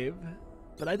revive.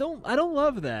 But I don't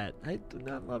love that. I do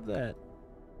not love that.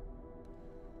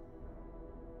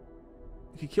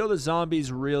 You can kill the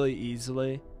zombies really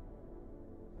easily.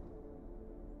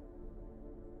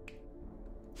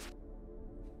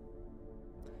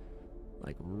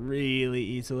 Like, really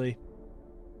easily.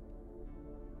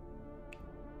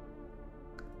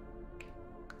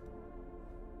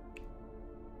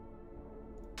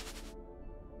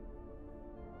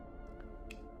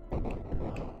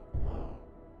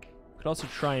 Could also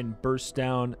try and burst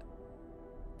down.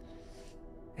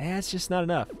 It's just not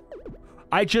enough.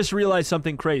 I just realized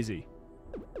something crazy.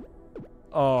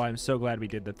 Oh, I'm so glad we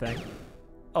did the thing.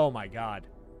 Oh my god.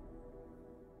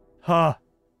 Huh.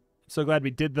 So glad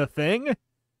we did the thing.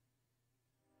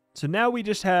 So now we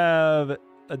just have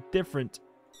a different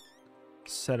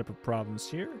setup of problems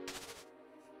here.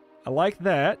 I like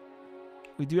that.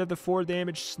 We do have the 4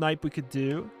 damage snipe we could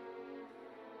do,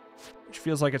 which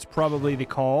feels like it's probably the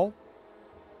call.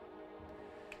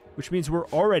 Which means we're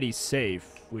already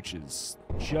safe, which is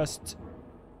just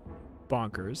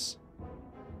bonkers.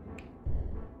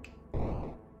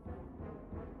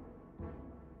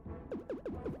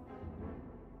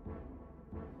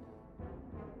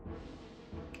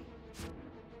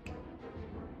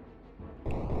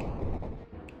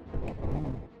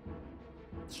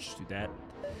 Let's just do that.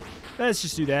 Let's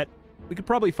just do that. We could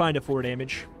probably find a 4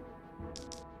 damage.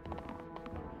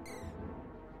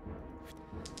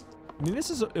 I mean,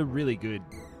 this is a really good...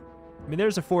 I mean,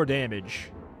 there's a 4 damage.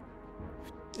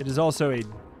 It is also a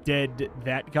dead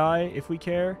that guy, if we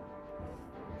care.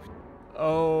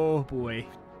 Oh, boy.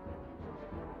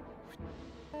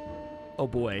 Oh,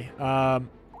 boy.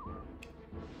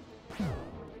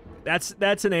 That's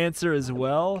an answer as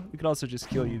well. We could also just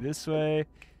kill you this way.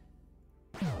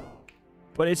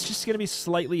 But it's just going to be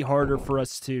slightly harder for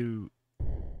us to...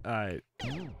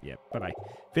 yeah, bye-bye.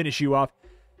 Finish you off.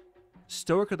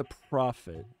 Stoic or the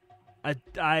Prophet?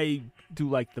 I do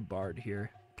like the Bard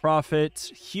here.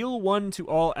 Prophet, heal 1 to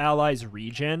all allies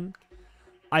regen,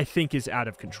 I think is out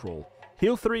of control.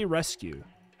 Heal 3, rescue.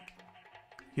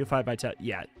 Heal 5 by 10.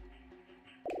 Yeah.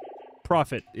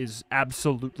 Prophet is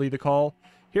absolutely the call.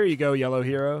 Here you go, yellow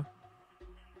hero.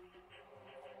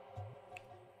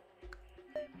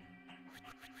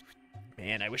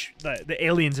 Man, I wish the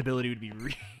alien's ability would be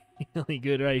really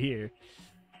good right here.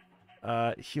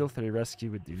 Heal 3 rescue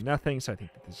would do nothing, so I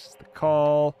think that this is the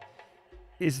call.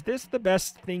 Is this the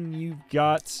best thing you've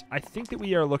got? I think that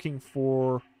we are looking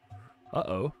for...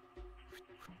 Uh-oh.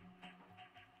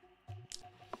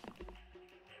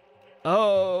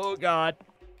 Oh, God.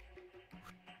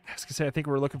 I was going to say, I think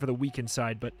we're looking for the weakened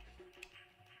side, but...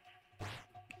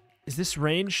 Is this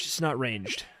ranged? It's not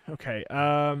ranged. Okay,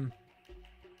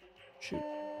 shoot.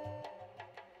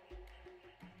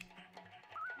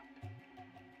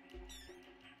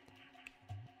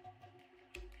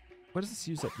 What does this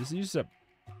use up? This uses up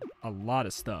a lot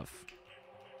of stuff.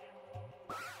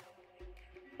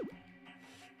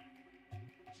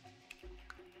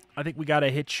 I think we gotta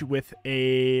hit you with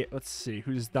a... Let's see,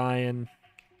 who's dying?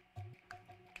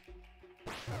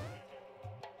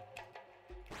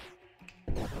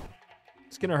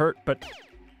 It's gonna hurt, but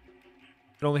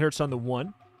it only hurts on the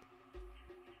 1.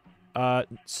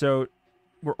 So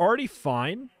we're already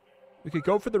fine. We could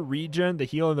go for the regen, the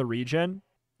heal and the regen,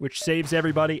 which saves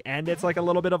everybody, and it's like a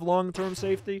little bit of long-term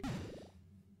safety,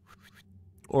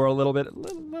 or a little bit of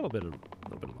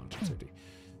long-term safety.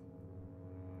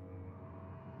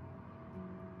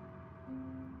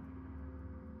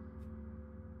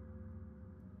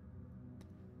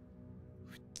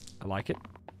 I like it.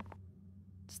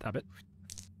 Stop it.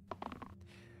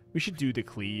 We should do the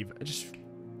cleave. I just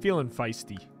feeling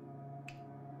feisty.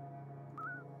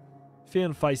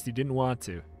 Feeling feisty, didn't want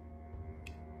to.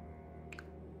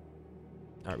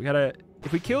 Alright, we gotta...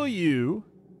 If we kill you...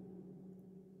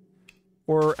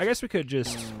 Or, I guess we could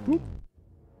just... Whoop.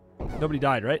 Nobody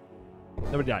died, right?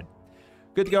 Nobody died.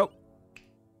 Good to go.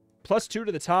 +2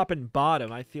 to the top and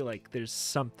bottom. I feel like there's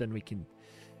something we can...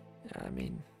 I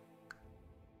mean,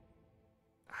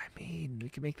 we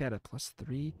can make that a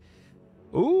 +3.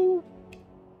 Ooh.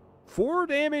 4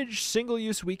 damage,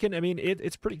 single-use weaken. I mean,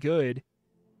 it's pretty good.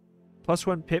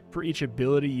 +1 pip for each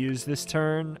ability used this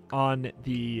turn on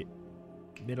the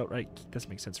middle right. Doesn't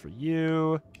make sense for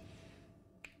you.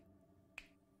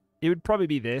 It would probably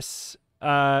be this.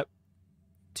 2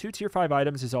 tier 5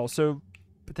 items is also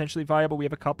potentially viable. We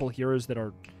have a couple heroes that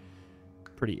are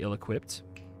pretty ill-equipped.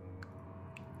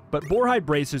 But Boarhide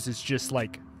Bracers is just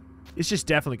like... It's just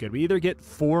definitely good. We either get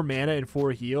 4 mana and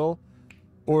 4 heal,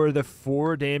 or the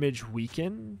 4 damage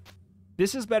weaken.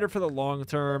 This is better for the long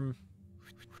term.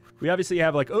 We obviously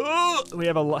have like... Oh! We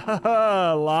have a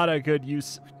lot of good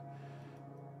use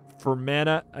for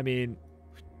mana. I mean...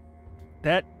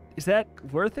 Is that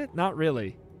worth it? Not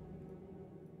really.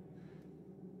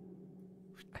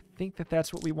 I think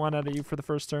that's what we want out of you for the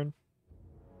first turn.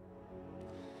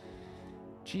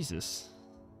 Jesus.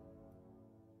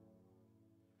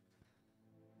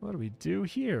 What do we do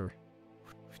here?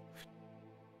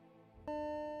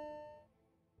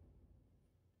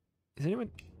 Is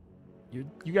anyone...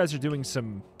 You guys are doing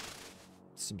some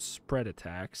spread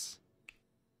attacks.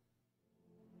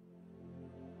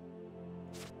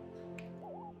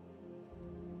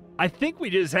 I think we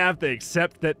just have to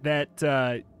accept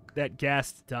that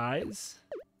Ghast dies.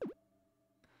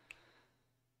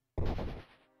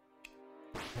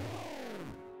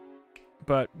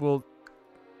 But we'll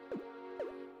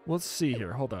see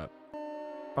here. Hold up.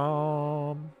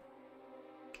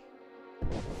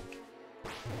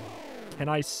 Can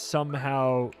I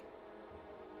somehow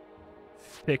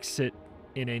fix it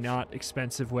in a not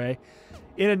expensive way?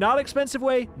 In a not expensive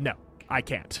way? No, I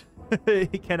can't.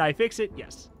 Can I fix it?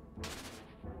 Yes.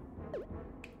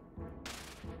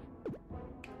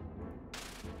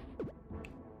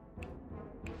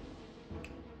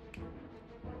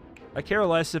 I care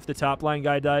less if the top line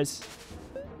guy dies.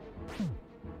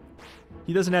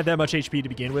 He doesn't have that much HP to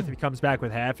begin with. If he comes back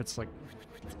with half, it's like...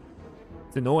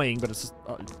 It's annoying, but it's just,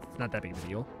 not that big of a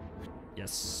deal.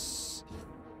 Yes.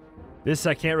 This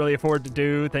I can't really afford to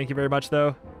do. Thank you very much,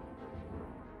 though.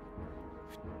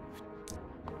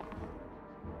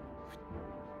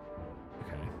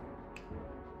 Okay.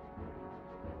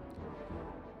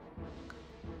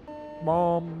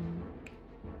 Mom.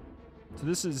 So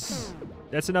this is...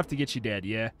 That's enough to get you dead,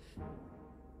 yeah.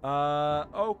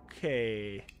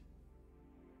 Okay.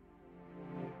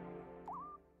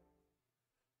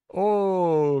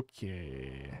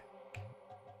 Okay.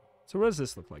 So what does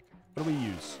this look like? What do we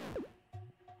use?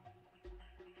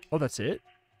 Oh, that's it?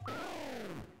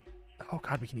 Oh,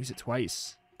 God, we can use it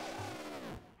twice.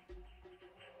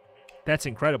 That's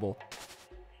incredible.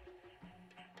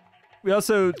 We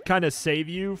also kind of save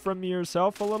you from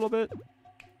yourself a little bit.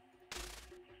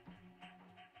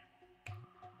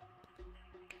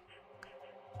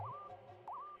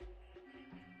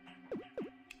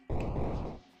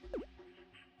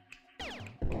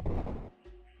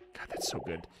 So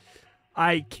good.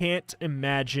 I can't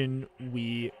imagine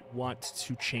we want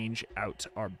to change out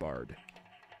our bard.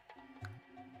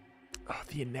 Oh,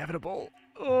 the inevitable.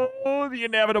 Oh, the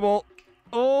inevitable.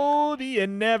 Oh, the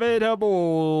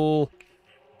inevitable.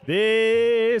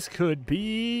 This could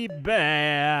be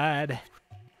bad.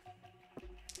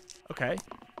 Okay.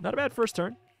 Not a bad first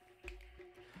turn.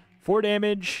 4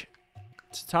 damage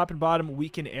to top and bottom,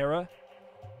 weaken era.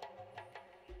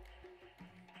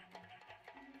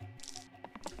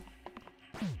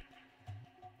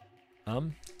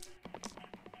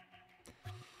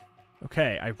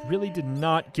 Okay, I really did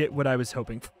not get what I was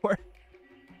hoping for.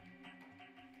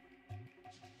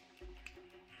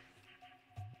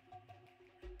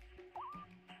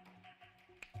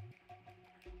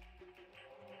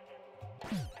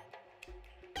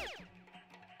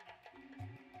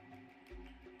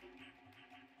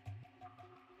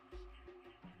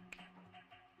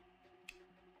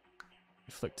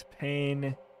 Inflict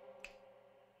pain.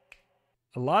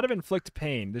 A lot of inflict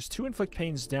pain. There's 2 inflict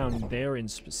pains down there in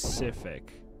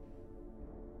specific.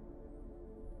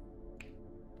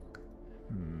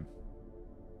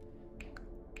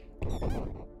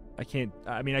 I can't...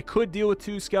 I mean, I could deal with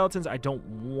 2 skeletons. I don't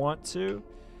want to.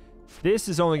 This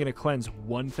is only going to cleanse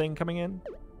 1 thing coming in.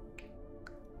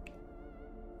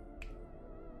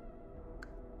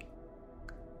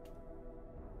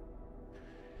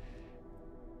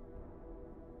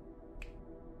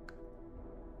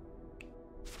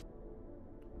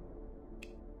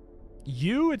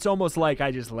 You, it's almost like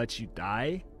I just let you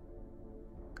die.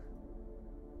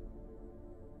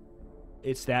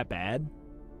 It's that bad.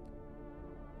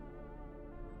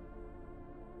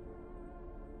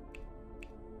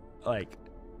 Like,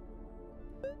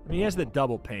 I mean, he has the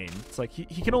double pain. It's like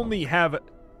he can only have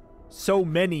so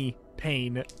many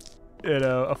pain, you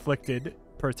know, afflicted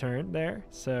per turn there.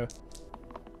 So,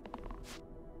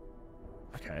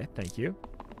 okay, thank you.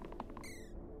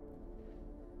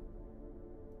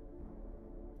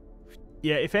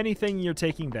 Yeah, if anything, you're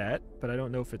taking that, but I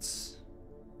don't know if it's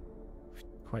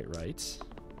quite right.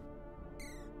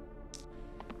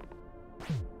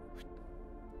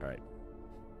 All right.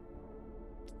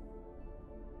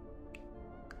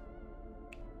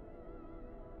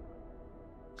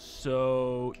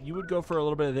 So you would go for a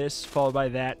little bit of this, followed by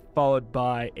that, followed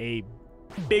by a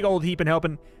big old heap and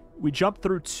helping. We jump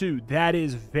through 2. That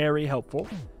is very helpful.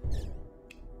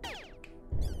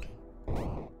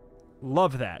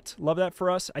 Love that. Love that for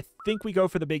us. I think we go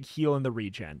for the big heal and the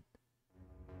regen.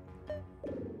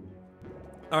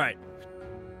 All right.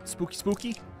 Spooky,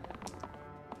 spooky.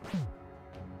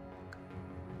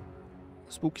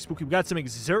 Spooky, spooky. We got some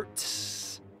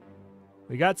exerts.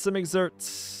 We got some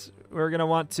exerts. We're going to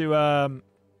want to,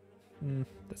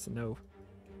 that's a no.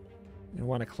 We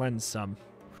want to cleanse some.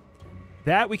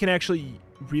 That we can actually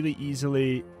really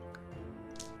easily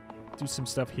do some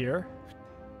stuff here.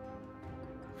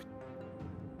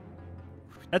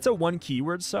 That's a 1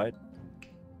 keyword side.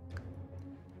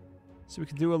 So we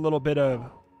can do a little bit of...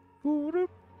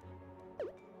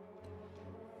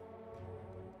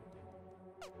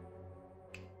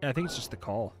 Yeah, I think it's just the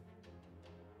call.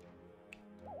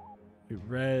 We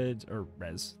red or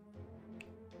res.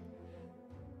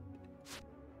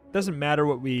 Doesn't matter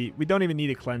what we don't even need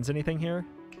to cleanse anything here.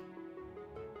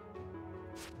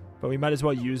 But we might as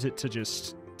well use it to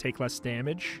just take less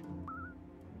damage.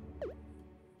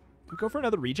 We go for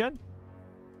another regen?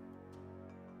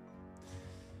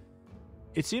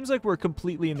 It seems like we're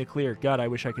completely in the clear. God, I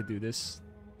wish I could do this.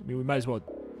 I mean, we might as well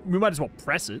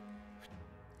press it.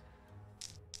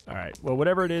 All right. Well,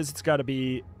 whatever it is, it's got to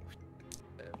be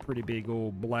a pretty big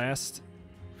old blast.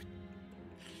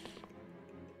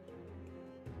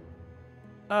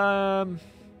 I'll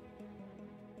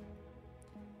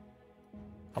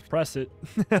press it.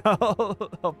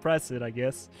 I'll press it, I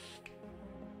guess.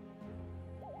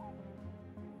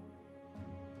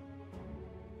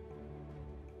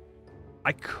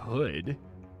 I could.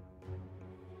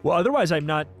 Well, otherwise I'm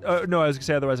not... no, I was going to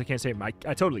say otherwise I can't save him. I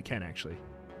totally can, actually.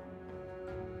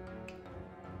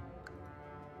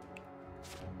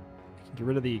 I can get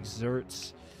rid of the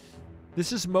exerts.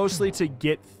 This is mostly to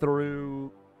get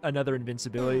through another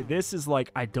invincibility. This is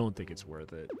like, I don't think it's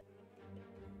worth it.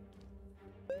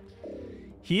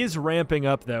 He is ramping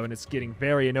up, though, and it's getting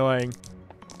very annoying.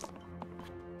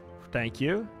 Thank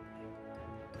you.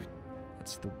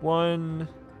 That's the one...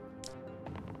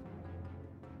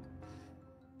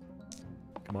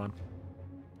 Come on.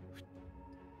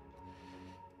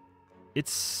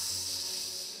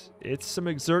 It's some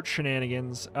exert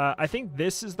shenanigans. I think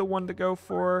this is the one to go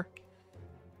for.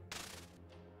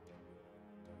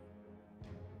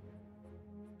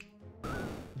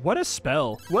 What a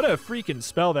spell. What a freaking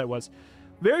spell that was.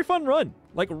 Very fun run.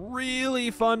 Like,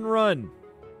 really fun run.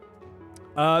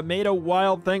 Made a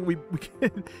wild thing.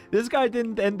 This guy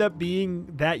didn't end up being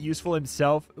that useful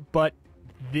himself, but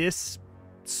this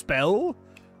spell...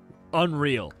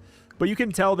 unreal. But you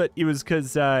can tell that it was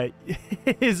because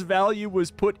his value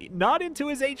was put not into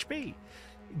his HP.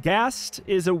 Gassed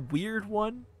is a weird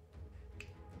one.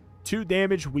 2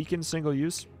 damage, weakened, single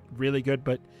use. Really good,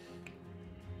 but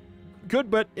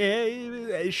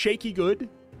shaky good.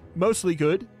 Mostly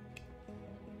good.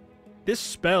 This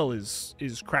spell is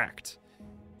cracked.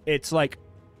 It's like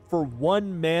for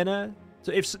 1 mana.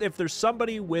 So if there's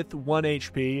somebody with 1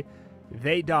 HP,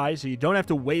 they die, so you don't have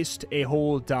to waste a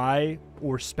whole die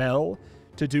or spell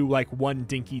to do like 1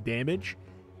 dinky damage.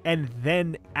 And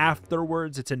then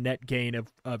afterwards, it's a net gain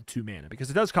of 2 mana, because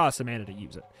it does cost a mana to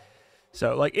use it.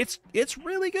 So like it's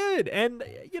really good. And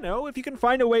you know, if you can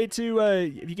find a way to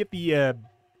if you get the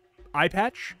eye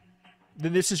patch,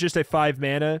 then this is just a 5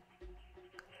 mana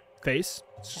face.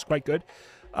 It's just quite good.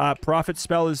 Prophet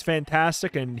spell is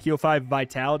fantastic, and heal 5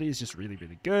 vitality is just really,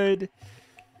 really good.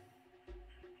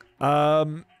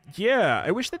 Yeah,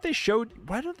 I wish that they showed...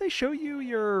 Why don't they show you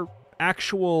your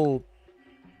actual...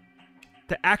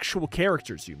 the actual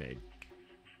characters you made?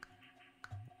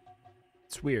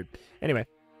 It's weird. Anyway.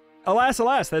 Alas,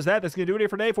 that's that. That's going to do it here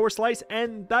for today for Slice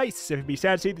and Dice. If you'd be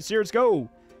sad to see the series go,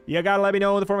 you gotta let me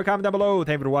know in the form of a comment down below.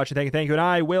 Thank you for watching. Thank you, and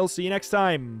I will see you next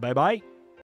time. Bye-bye.